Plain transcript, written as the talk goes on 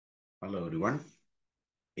Hello, everyone.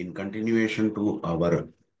 In continuation to our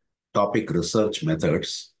topic research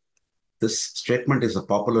methods, this statement is a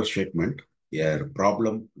popular statement. A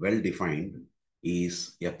problem well defined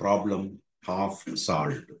is a problem half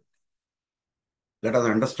solved. Let us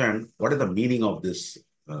understand what is the meaning of this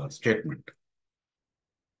statement.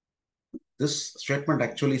 This statement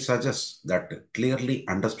actually suggests that clearly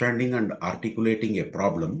understanding and articulating a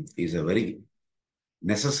problem is a very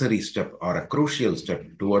necessary step or a crucial step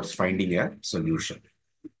towards finding a solution.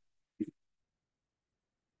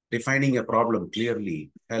 Defining a problem clearly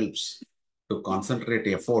helps to concentrate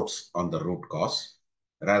efforts on the root cause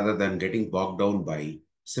rather than getting bogged down by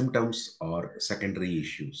symptoms or secondary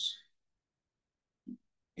issues.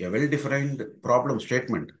 A well-defined problem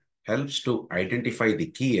statement helps to identify the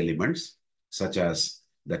key elements such as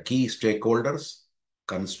the key stakeholders,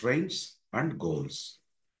 constraints, and goals.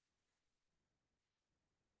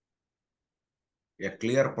 A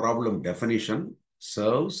clear problem definition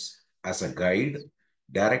serves as a guide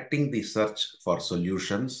directing the search for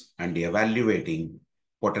solutions and evaluating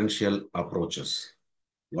potential approaches.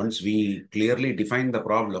 Once we clearly define the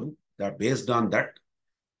problem, that based on that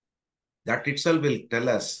itself will tell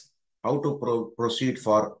us how to proceed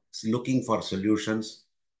for looking for solutions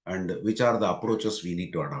and which are the approaches we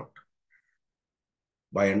need to adopt.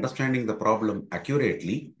 By understanding the problem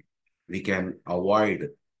accurately, we can avoid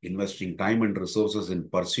investing time and resources in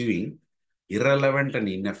pursuing irrelevant and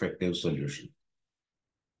ineffective solutions.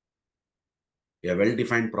 A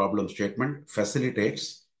well-defined problem statement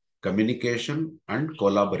facilitates communication and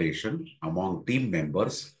collaboration among team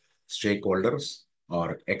members, stakeholders,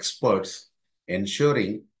 or experts,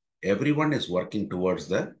 ensuring everyone is working towards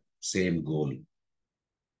the same goal.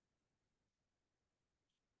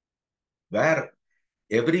 Where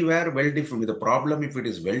everywhere well-defined, the problem, if it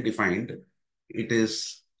is well-defined, it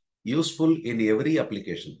is useful in every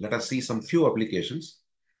application. Let us see some few applications.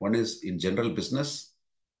 One is in general business.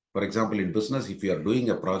 For example, in business, if you are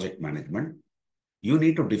doing a project management, you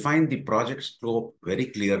need to define the project scope very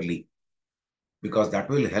clearly because that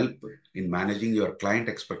will help in managing your client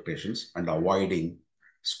expectations and avoiding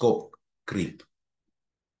scope creep.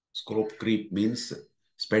 Scope creep means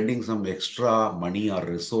spending some extra money or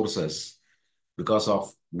resources because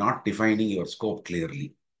of not defining your scope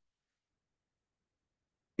clearly.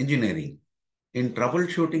 Engineering. In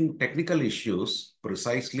troubleshooting technical issues,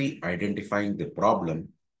 precisely identifying the problem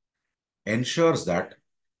ensures that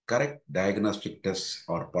correct diagnostic tests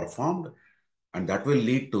are performed, and that will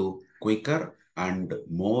lead to quicker and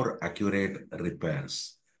more accurate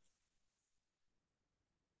repairs.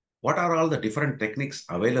 What are all the different techniques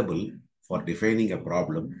available for defining a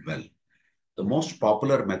problem well? The most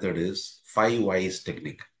popular method is 5 whys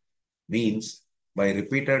technique. Means by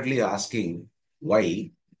repeatedly asking why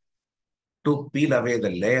to peel away the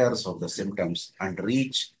layers of the symptoms and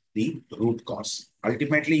reach the root cause.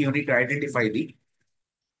 Ultimately, you need to identify the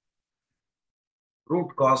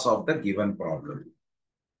root cause of the given problem.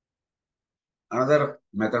 Another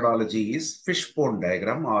methodology is fishbone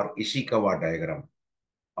diagram or Ishikawa diagram,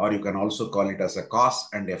 or you can also call it as a cause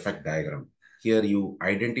and effect diagram. Here you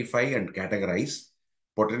identify and categorize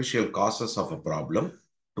potential causes of a problem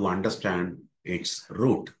to understand its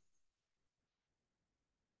root.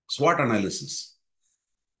 SWOT analysis.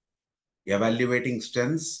 Evaluating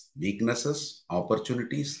strengths, weaknesses,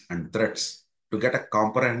 opportunities, and threats to get a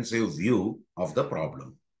comprehensive view of the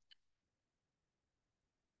problem.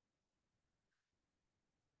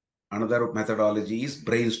 Another methodology is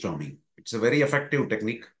brainstorming. It's a very effective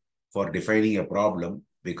technique for defining a problem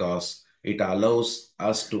because it allows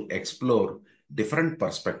us to explore different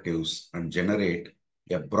perspectives and generate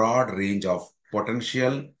a broad range of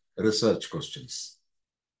potential research questions.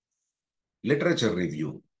 Literature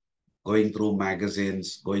review. Going through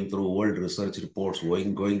magazines, going through old research reports,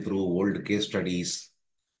 going through old case studies,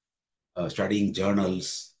 studying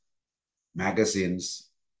journals, magazines,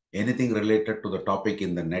 anything related to the topic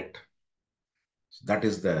in the net. That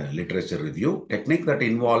is the literature review technique that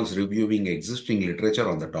involves reviewing existing literature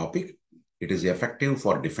on the topic. It is effective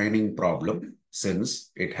for defining problem since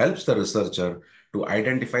it helps the researcher to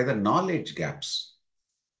identify the knowledge gaps.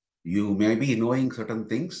 You may be knowing certain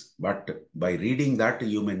things, but by reading that,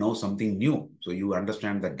 you may know something new. So you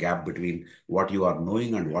understand the gap between what you are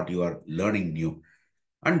knowing and what you are learning new,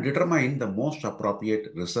 and determine the most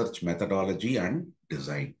appropriate research methodology and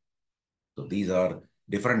design. So these are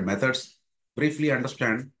different methods. Briefly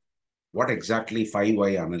understand what exactly 5 why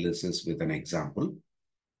analysis with an example.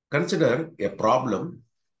 Consider a problem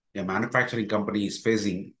a manufacturing company is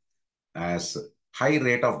facing as high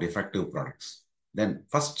rate of defective products. Then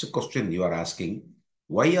first question you are asking,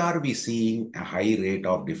 why are we seeing a high rate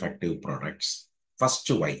of defective products?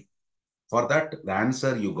 First why. For that, the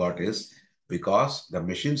answer you got is because the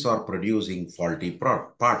machines are producing faulty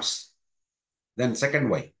parts. Then second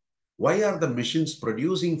why. Why are the machines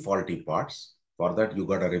producing faulty parts? For that, you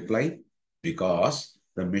got a reply because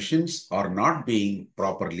the machines are not being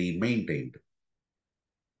properly maintained.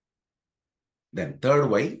 Then third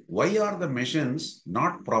why are the machines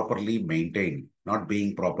not properly maintained, not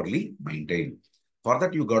being properly maintained? For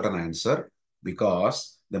that, you got an answer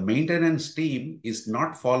because the maintenance team is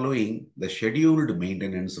not following the scheduled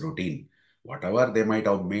maintenance routine. Whatever they might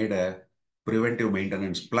have made a preventive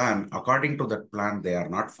maintenance plan, according to that plan, they are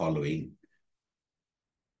not following.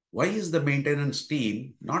 Why is the maintenance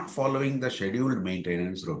team not following the scheduled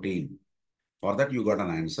maintenance routine? For that, you got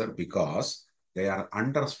an answer because they are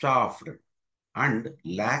understaffed and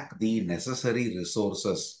lack the necessary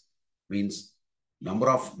resources. Means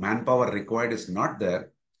number of manpower required is not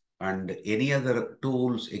there, and any other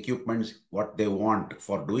tools, equipments, what they want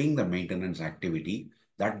for doing the maintenance activity,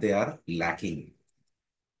 that they are lacking.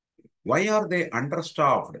 Why are they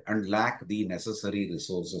understaffed and lack the necessary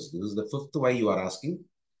resources? This is the fifth why you are asking.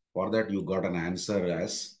 For that, you got an answer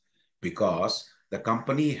as because the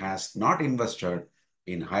company has not invested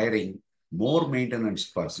in hiring more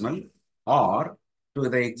maintenance personnel, or to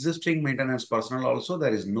the existing maintenance personnel also,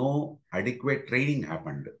 there is no adequate training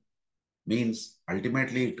happened. Means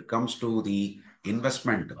ultimately it comes to the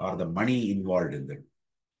investment or the money involved in it.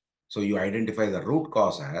 So you identify the root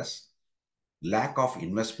cause as lack of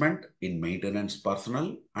investment in maintenance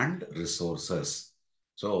personnel and resources.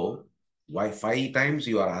 So why 5 times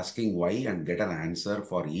you are asking why and get an answer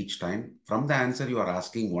for each time. From the answer, you are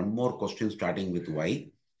asking one more question starting with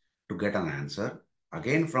why to get an answer.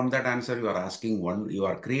 Again, from that answer, you are asking one, you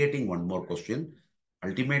are creating one more question.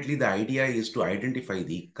 Ultimately, the idea is to identify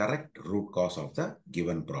the correct root cause of the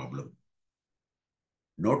given problem.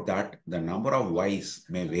 Note that the number of whys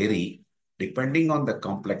may vary depending on the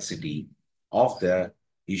complexity of the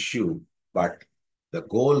issue, but the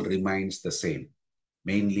goal remains the same,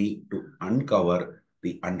 mainly to uncover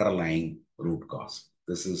the underlying root cause.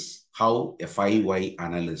 This is how a 5 why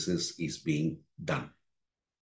analysis is being done.